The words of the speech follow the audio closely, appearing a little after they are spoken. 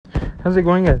How's it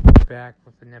going? Back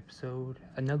with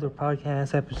another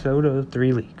podcast episode of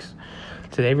 3 Leagues.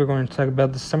 Today we're going to talk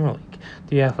about the Summer League,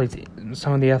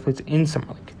 some of the athletes in Summer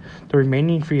League, the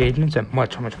remaining free agents, and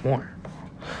much more.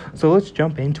 So let's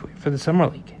jump into it. For the Summer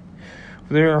League,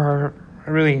 there are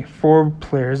really 4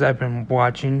 players I've been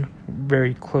watching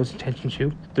very close attention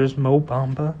to. There's Mo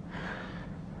Bamba,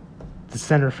 the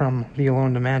center from the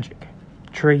Orlando Magic,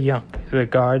 Trae Young, the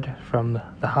guard from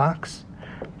the Hawks,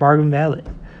 Marvin Bagley,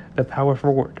 the power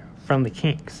forward from the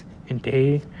Kings, and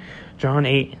John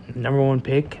Ayton, the number 1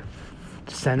 pick,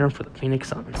 center for the Phoenix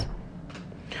Suns.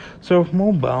 So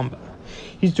Mo Bamba,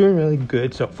 he's doing really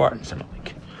good so far in Summer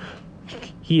League.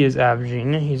 He's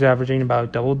averaging about a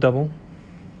double-double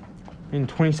in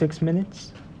 26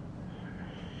 minutes.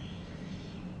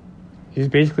 He's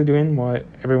basically doing what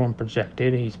everyone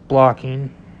projected. He's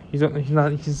blocking. He's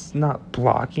not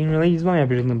blocking really. He's only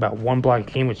averaging about 1 block a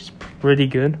game, which is pretty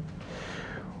good.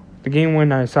 The game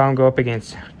when I saw him go up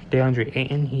against DeAndre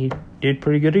Ayton, he did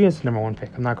pretty good against the number 1 pick.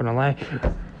 I'm not going to lie.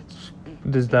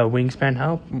 Does the wingspan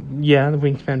help? Yeah, the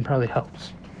wingspan probably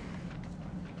helps.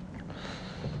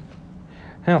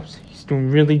 He's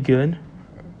doing really good.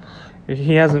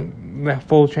 He hasn't, that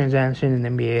full transaction in the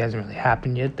NBA hasn't really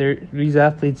happened yet. These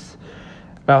athletes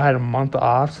about had a month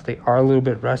off, so they are a little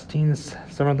bit rusty in this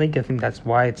Summer League. I think that's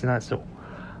why it's not so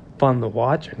fun to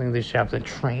watch. I think they should have to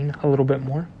train a little bit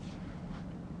more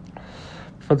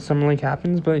before the Summer League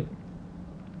happens. But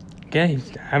yeah, he's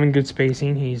having good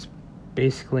spacing. He's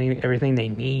basically everything they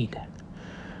need.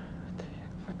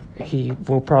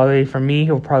 He'll probably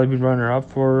be runner-up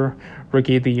for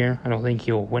Rookie of the Year. I don't think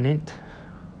he'll win it.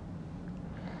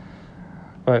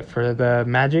 But for the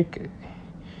Magic,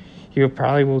 he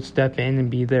will step in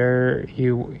and be there.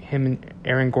 Him and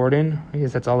Aaron Gordon, I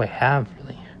guess that's all they have,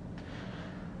 really,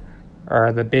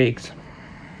 are the bigs.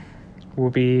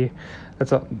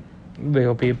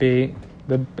 They'll be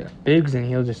the bigs, and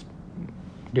he'll just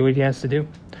do what he has to do.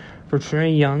 For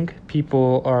Trae Young,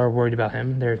 people are worried about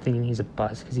him. They're thinking he's a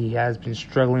bust because he has been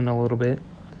struggling a little bit.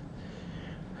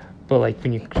 But like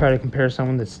when you try to compare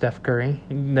someone to Steph Curry,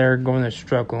 they're going to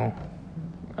struggle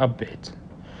a bit.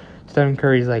 Stephen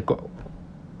Curry's like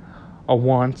a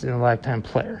once-in-a-lifetime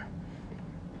player.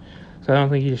 So I don't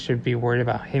think you should be worried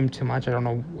about him too much. I don't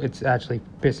know. It's actually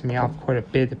pissing me off quite a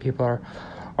bit that people are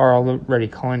already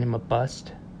calling him a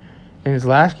bust. In his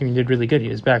last game, he did really good. He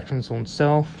was back to his own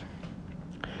self.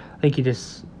 I think he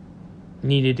just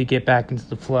needed to get back into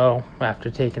the flow after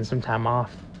taking some time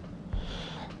off.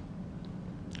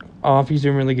 He's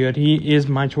doing really good. He is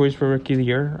my choice for Rookie of the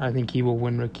Year. I think he will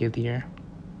win Rookie of the Year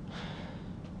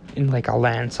in like a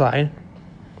landslide.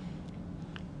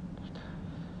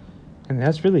 And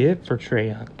that's really it for Trae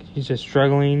Young. He's just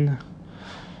struggling.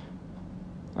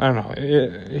 I don't know.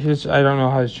 I don't know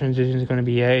how his transition is going to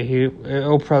be.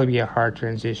 It'll probably be a hard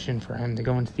transition for him to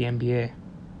go into the NBA.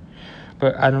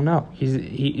 But I don't know.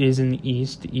 He is in the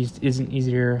East. The East is an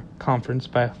easier conference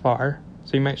by far,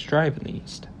 so he might strive in the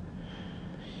East.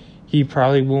 He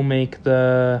probably will make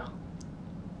the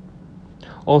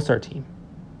All-Star team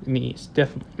in the East.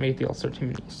 Definitely make the All-Star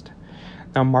team in the East.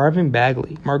 Now, Marvin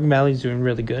Bagley's doing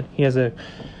really good. He has a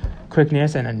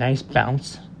quickness and a nice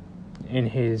bounce in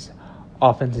his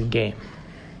offensive game.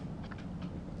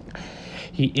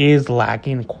 He is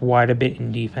lacking quite a bit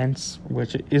in defense,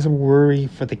 which is a worry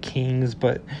for the Kings,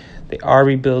 but they are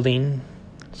rebuilding.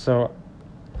 So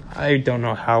I don't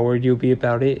know how worried you'll be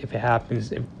about it if it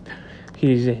happens. If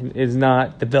he is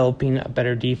not developing a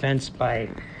better defense by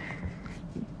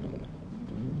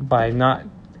not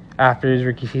after his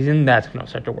rookie season, that's going to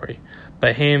start to worry.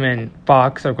 But him and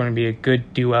Fox are going to be a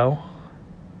good duo.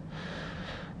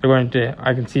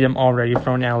 I can see them already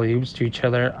throwing alley-oops to each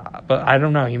other, but I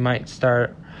don't know. He might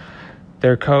start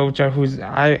their coach. Who's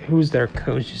their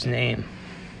coach's name?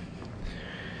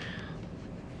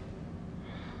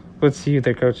 Let's see who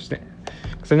their coach's name.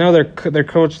 Because I know their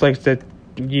coach likes that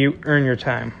you earn your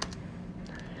time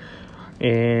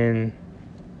in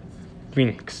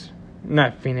Phoenix,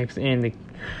 not Phoenix, in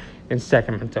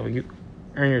Sacramento. You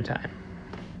earn your time.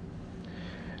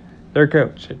 Their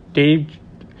coach, Dave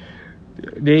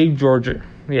Georgia.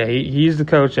 Yeah, he's the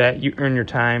coach at You Earn Your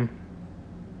Time.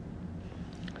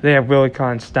 They have Willie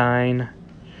Cauley-Stein,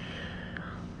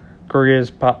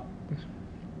 Georgios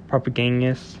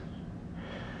Papagiannis,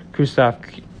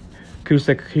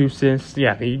 Koussis.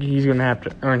 Yeah, he's going to have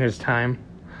to earn his time,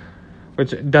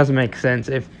 which doesn't make sense.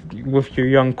 If with your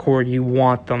young core, you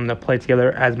want them to play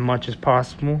together as much as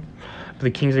possible. But the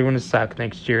Kings are going to suck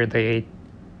next year. They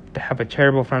have a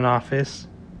terrible front office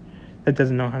that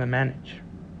doesn't know how to manage.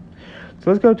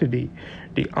 So let's go to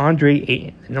DeAndre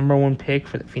Ayton, the number 1 pick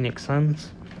for the Phoenix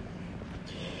Suns.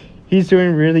 He's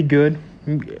doing really good.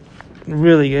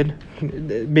 Really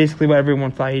good. Basically what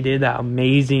everyone thought he did. That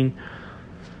amazing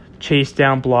chase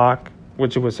down block,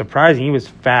 which was surprising. He was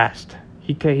fast.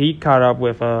 He caught up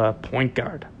with a point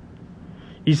guard.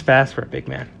 He's fast for a big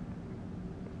man.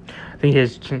 I think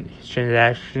his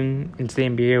transaction into the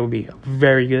NBA will be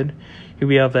very good. He'll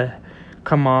be able to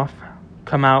come off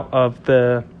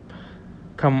the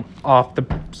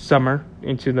summer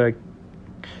into the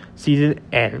season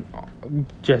and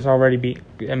just already be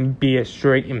a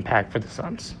straight impact for the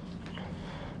Suns.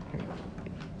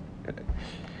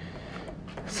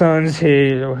 Suns,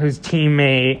 his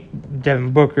teammate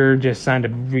Devin Booker just signed a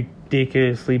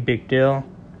ridiculously big deal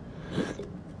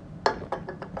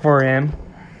for him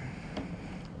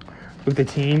with the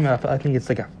team. I think it's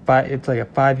like a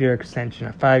 5-year extension,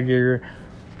 a 5-year.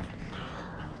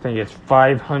 I think it's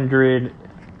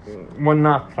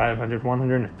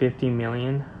 $150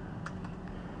 million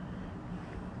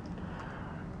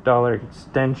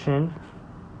extension.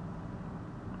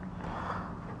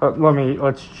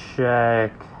 Let's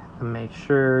check to make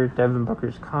sure. Devin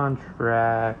Booker's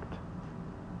contract.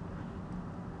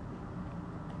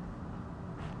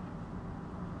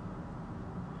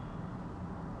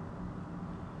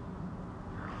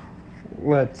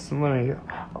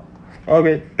 I'll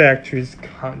get back to his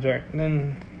contract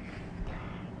then.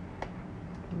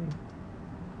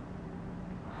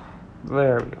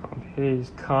 There we go.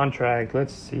 His contract.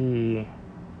 Let's see.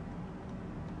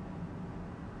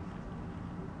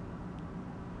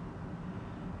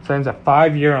 Signs a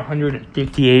 5-year,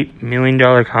 $158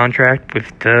 million contract with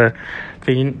the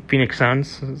Phoenix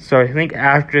Suns. So I think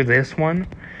after this one,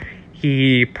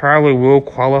 he probably will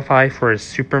qualify for a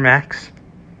Supermax.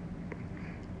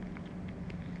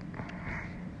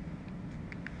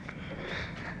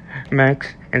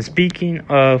 And speaking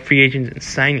of free agents and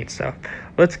signing stuff,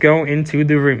 let's go into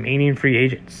the remaining free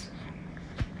agents.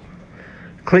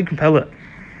 Clint Capella.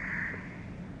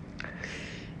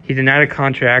 He denied a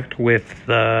contract with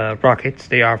the Rockets.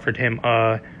 They offered him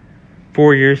a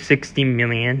 4-year, $60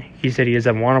 million. He said he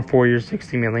doesn't want a 4-year,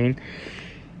 $60 million.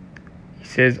 He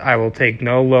says, I will take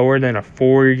no lower than a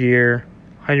 4-year,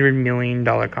 $100 million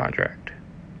contract.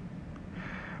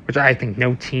 Which I think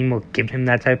no team will give him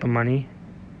that type of money.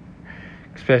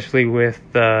 Especially with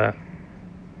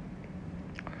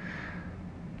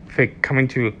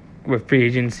with free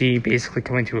agency basically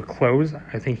coming to a close.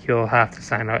 I think he'll have to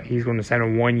sign up. He's going to sign a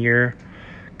 1-year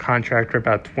contract for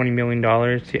about $20 million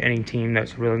to any team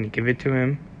that's willing to give it to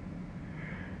him.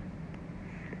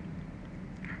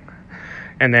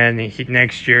 And then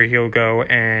next year he'll go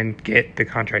and get the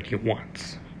contract he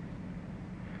wants.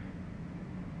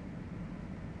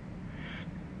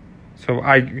 So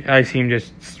I see him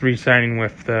just re-signing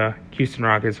with the Houston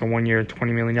Rockets, a 1-year,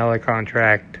 $20 million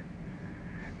contract,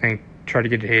 and try to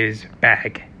get his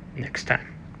bag next time.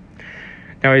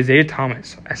 Now, Isaiah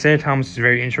Thomas. Isaiah Thomas is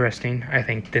very interesting. I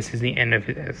think this is the end of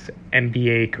his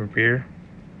NBA career,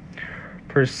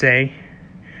 per se.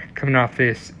 Coming off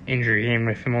this injury, and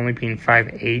with him only being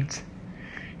 5'8",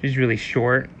 he's really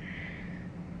short.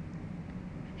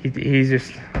 He's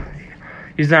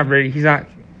not ready. He's not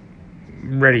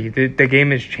ready. The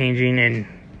game is changing, and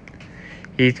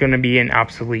he's going to be an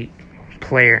obsolete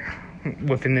player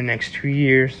within the next 2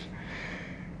 years.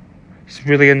 He's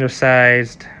really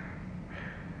undersized.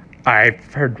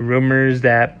 I've heard rumors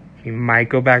that he might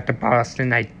go back to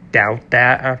Boston. I doubt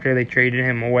that after they traded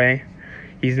him away.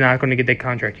 He's not going to get the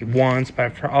contract he wants, but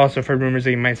I've also heard rumors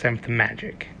that he might sign with the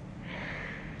Magic.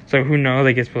 So who knows?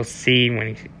 I guess we'll see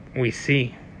when we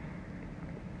see.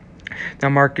 Now,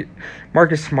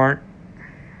 Marcus Smart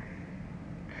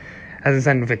hasn't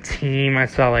signed with a team. I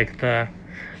saw the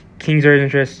Kings are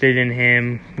interested in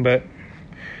him, but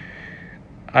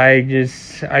I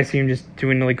see him just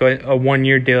doing a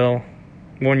 1-year deal,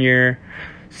 1 year,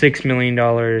 $6 million.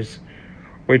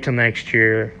 Wait till next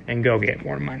year and go get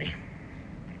more money.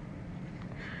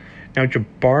 Now,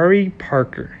 Jabari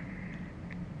Parker.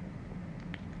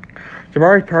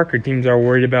 Teams are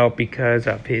worried about because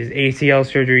of his ACL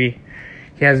surgery.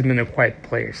 He hasn't been a quiet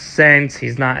player since.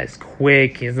 He's not as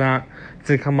quick. He's not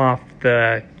to come off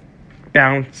the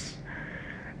bounce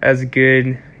as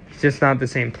good. He's just not the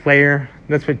same player.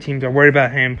 That's what teams are worried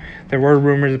about him. There were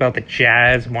rumors about the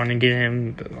Jazz wanting to get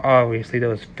him. But obviously,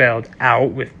 those fell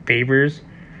out with Favors.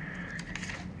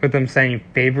 With them signing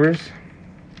Favors.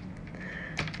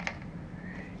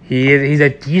 He's a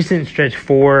decent stretch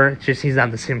 4. It's just he's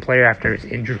not the same player after his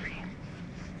injury.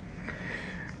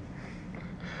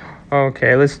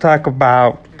 Okay, let's talk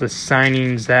about the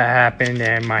signings that happened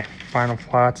and my final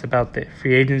thoughts about the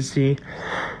free agency.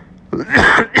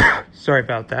 Sorry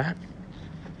about that.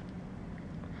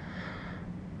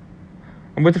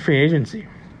 with the free agency,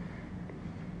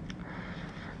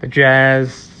 the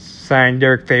Jazz signed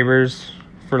Derek Favors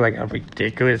for like a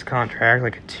ridiculous contract,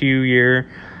 like a 2-year,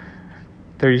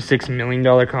 $36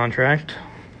 million contract.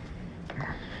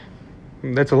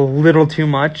 That's a little too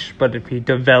much, but if he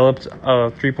develops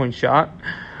a 3-point shot,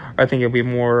 I think it'll be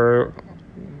more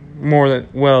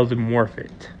than worth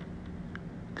it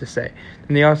to say.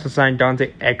 And they also signed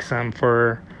Dante Exum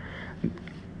for,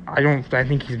 I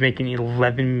think he's making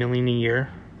 $11 million a year.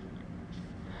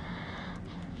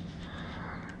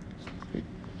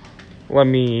 Let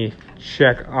me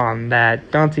check on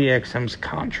that. Dante Exum's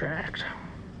contract.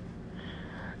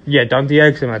 Yeah, Dante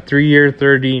Exum, a 3-year,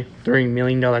 $33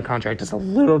 million contract. That's a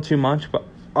little too much, but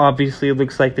obviously it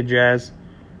looks like the Jazz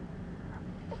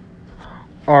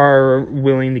are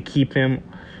willing to keep him.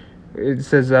 It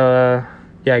says,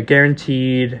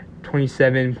 guaranteed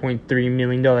 $27.3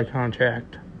 million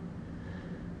contract.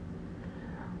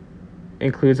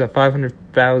 Includes a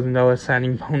 $500,000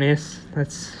 signing bonus.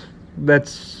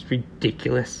 That's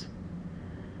ridiculous.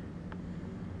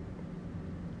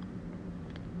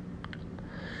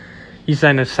 He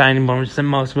signed a signing bonus that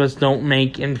most of us don't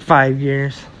make in 5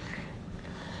 years.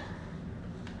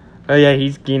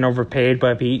 He's getting overpaid,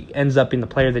 but if he ends up being the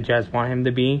player the Jazz want him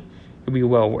to be, it'll be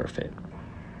well worth it.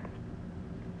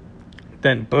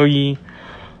 Then Boogie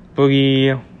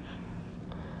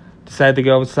decided to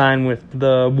go sign with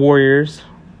the Warriors.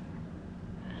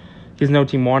 Because no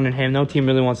team wanted him. No team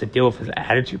really wants to deal with his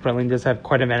attitude problem. He does have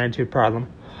quite an attitude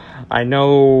problem. I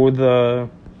know the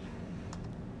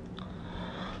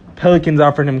Pelicans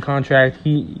offered him a contract.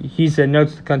 He said no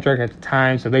to the contract at the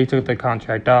time, so they took the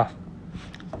contract off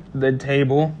the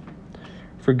table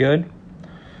for good.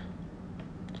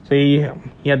 So he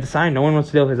had to sign. No one wants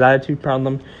to deal with his attitude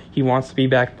problem. He wants to be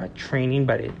back by training,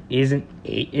 but it's not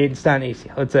an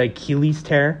ACL. It's an Achilles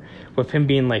tear, with him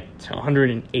being like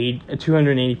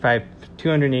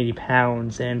 280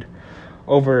 pounds and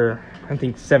over, I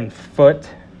think, 7 foot.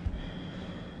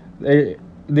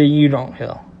 You don't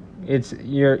heal. It's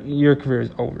your career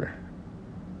is over.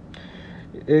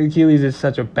 Achilles is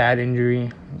such a bad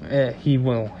injury.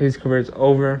 His career is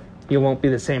over. He won't be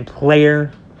the same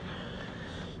player.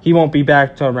 He won't be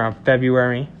back till around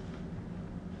February.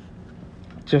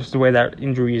 Just the way that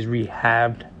injury is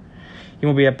rehabbed. He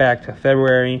won't be back till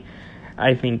February.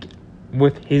 I think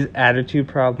with his attitude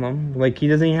problem, with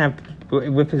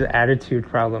his attitude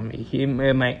problem,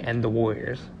 it might end the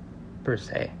Warriors, per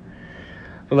se.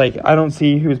 But I don't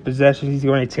see whose possessions he's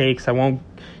going to take.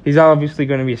 He's obviously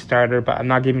going to be a starter, but I'm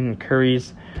not giving him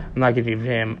Curry's. I'm not giving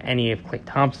him any of Klay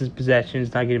Thompson's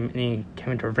possessions. Not giving him any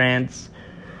Kevin Durant's.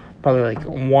 Probably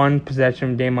one possession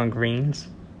from Draymond Green's.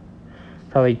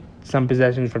 Probably some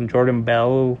possessions from Jordan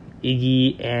Bell,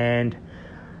 Iggy, and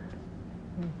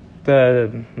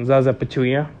the Zaza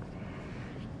Pachulia.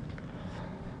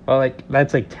 Well,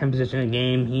 that's 10 possessions a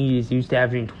game. He's used to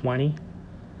averaging 20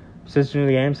 possessions in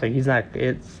the game, so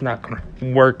it's not going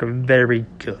to work very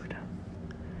good,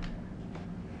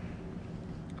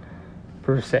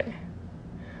 per se.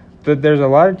 But there's a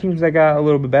lot of teams that got a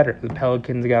little bit better. The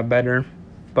Pelicans got better,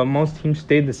 but most teams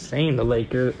stayed the same. The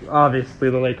Lakers got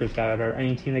better.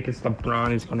 Any team that gets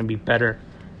LeBron is going to be better.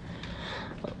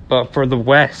 But for the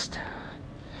West,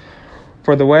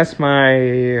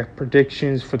 my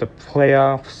predictions for the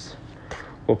playoffs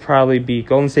will probably be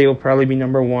Golden State will probably be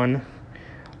number 1,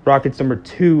 Rockets number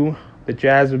 2, the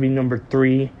Jazz will be number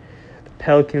 3, the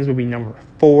Pelicans will be number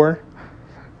 4,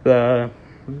 the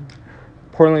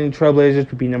Portland Trailblazers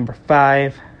would be number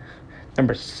 5,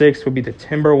 number 6 would be the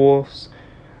Timberwolves,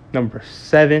 number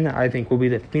 7 I think will be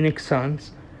the Phoenix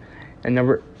Suns, and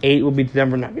number 8 will be the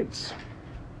Denver Nuggets.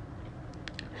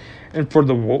 And for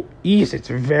the East, it's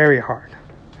very hard.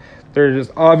 There's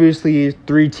obviously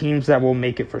 3 teams that will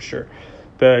make it for sure.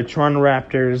 The Toronto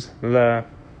Raptors, the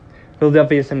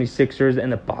Philadelphia 76ers,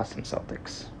 and the Boston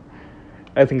Celtics.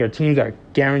 I think our teams are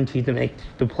guaranteed to make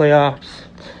the playoffs.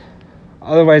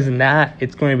 Otherwise than that,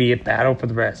 it's going to be a battle for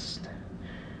the rest.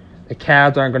 The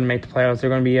Cavs aren't going to make the playoffs. They're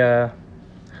going to be a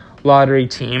lottery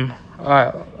team.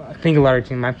 I think they're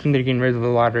getting rid of the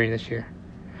lottery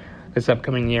this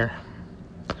upcoming year.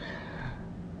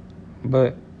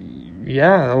 But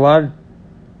yeah,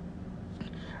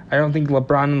 I don't think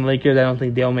LeBron and the Lakers, I don't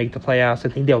think they'll make the playoffs. I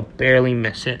think they'll barely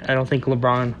miss it. I don't think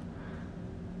LeBron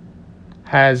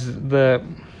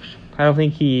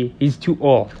he's too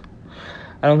old.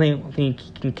 I don't think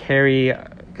he can carry,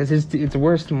 because it's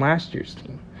worse than last year's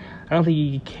team. I don't think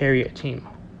he can carry a team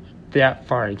that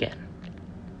far again.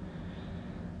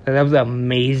 That was an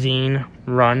amazing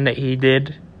run that he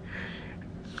did.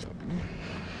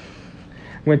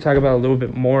 I'm going to talk about it a little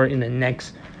bit more in the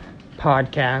next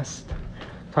podcast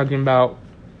talking about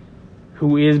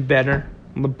who is better,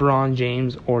 LeBron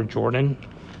James or Jordan.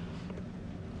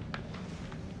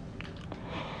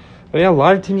 But yeah, a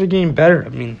lot of teams are getting better. I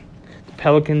mean, the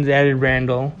Pelicans added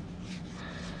Randall.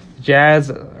 Jazz,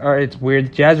 it's weird. The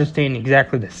Jazz are staying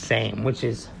exactly the same, which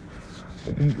is,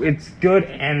 it's good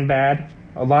and bad.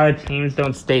 A lot of teams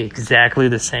don't stay exactly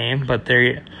the same, but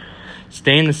they're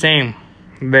staying the same.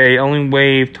 They only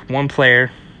waived one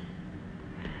player,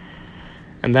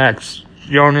 and that's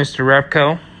Jonas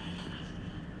Jerebko.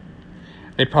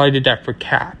 They probably did that for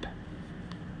cap.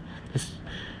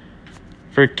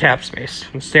 For cap space.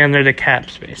 Stay under the cap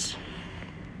space.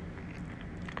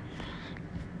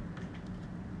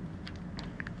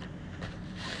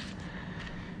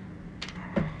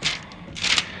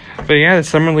 But yeah, the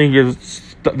Summer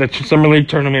League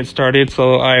tournament started,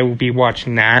 so I will be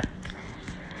watching that.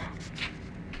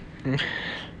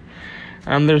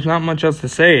 There's not much else to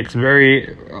say. It's very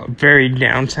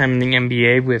downtime in the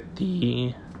NBA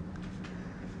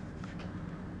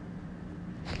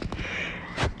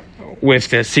with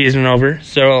the season over.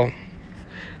 So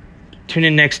tune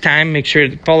in next time. Make sure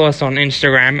to follow us on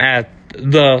Instagram at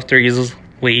the Threes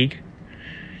League.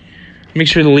 Make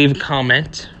sure to leave a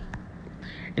comment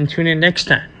and tune in next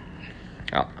time.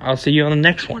 I'll see you on the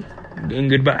next one. And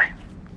goodbye.